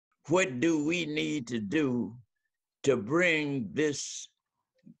what do we need to do to bring this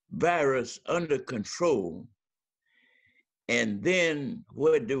virus under control? And then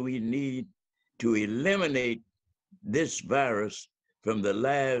what do we need to eliminate this virus from the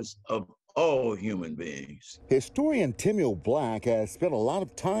lives of all human beings? Historian Timuel Black has spent a lot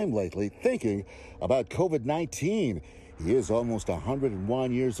of time lately thinking about COVID-19. He is almost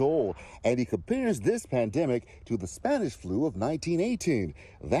 101 years old, and he compares this pandemic to the Spanish flu of 1918.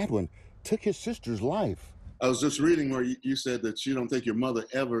 That one took his sister's life. I was just reading where you said that you don't think your mother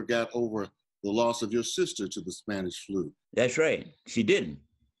ever got over the loss of your sister to the Spanish flu. That's right. She didn't.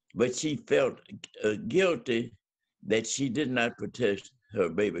 But she felt guilty that she did not protect her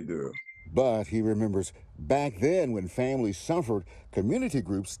baby girl. But he remembers back then when families suffered, community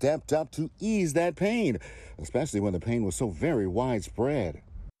groups stepped up to ease that pain, especially when the pain was so very widespread.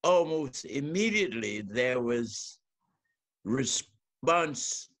 Almost immediately, there was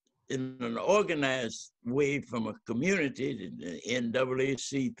response in an organized way from a community, the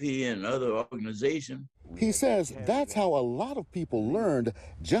NAACP and other organizations. He says that's how a lot of people learned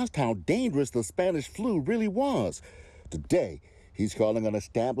just how dangerous the Spanish flu really was. Today, he's calling on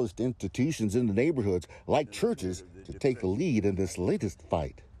established institutions in the neighborhoods, like churches, to take the lead in this latest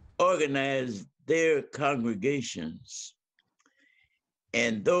fight. Organize their congregations,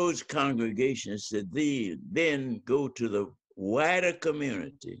 and those congregations should then go to the wider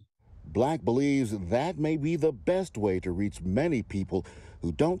community. Black believes that may be the best way to reach many people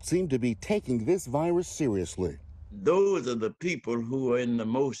who don't seem to be taking this virus seriously. Those are the people who are in the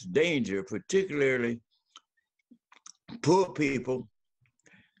most danger, particularly poor people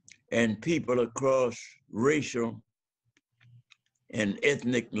and people across racial and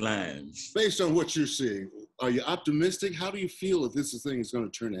ethnic lines. Based on what you're seeing, are you optimistic? How do you feel that this thing is going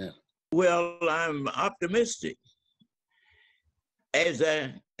to turn out? Well, I'm optimistic, as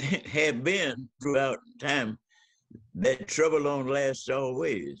I have been throughout time. That trouble don't last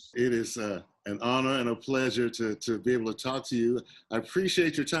always. It is an honor and a pleasure to be able to talk to you. I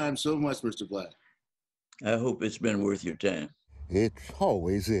appreciate your time so much, Mr. Black. I hope it's been worth your time. It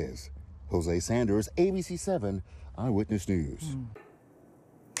always is. Jose Sanders, ABC 7 Eyewitness News.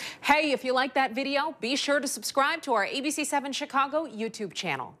 Hey, if you like that video, be sure to subscribe to our ABC 7 Chicago YouTube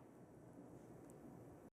channel.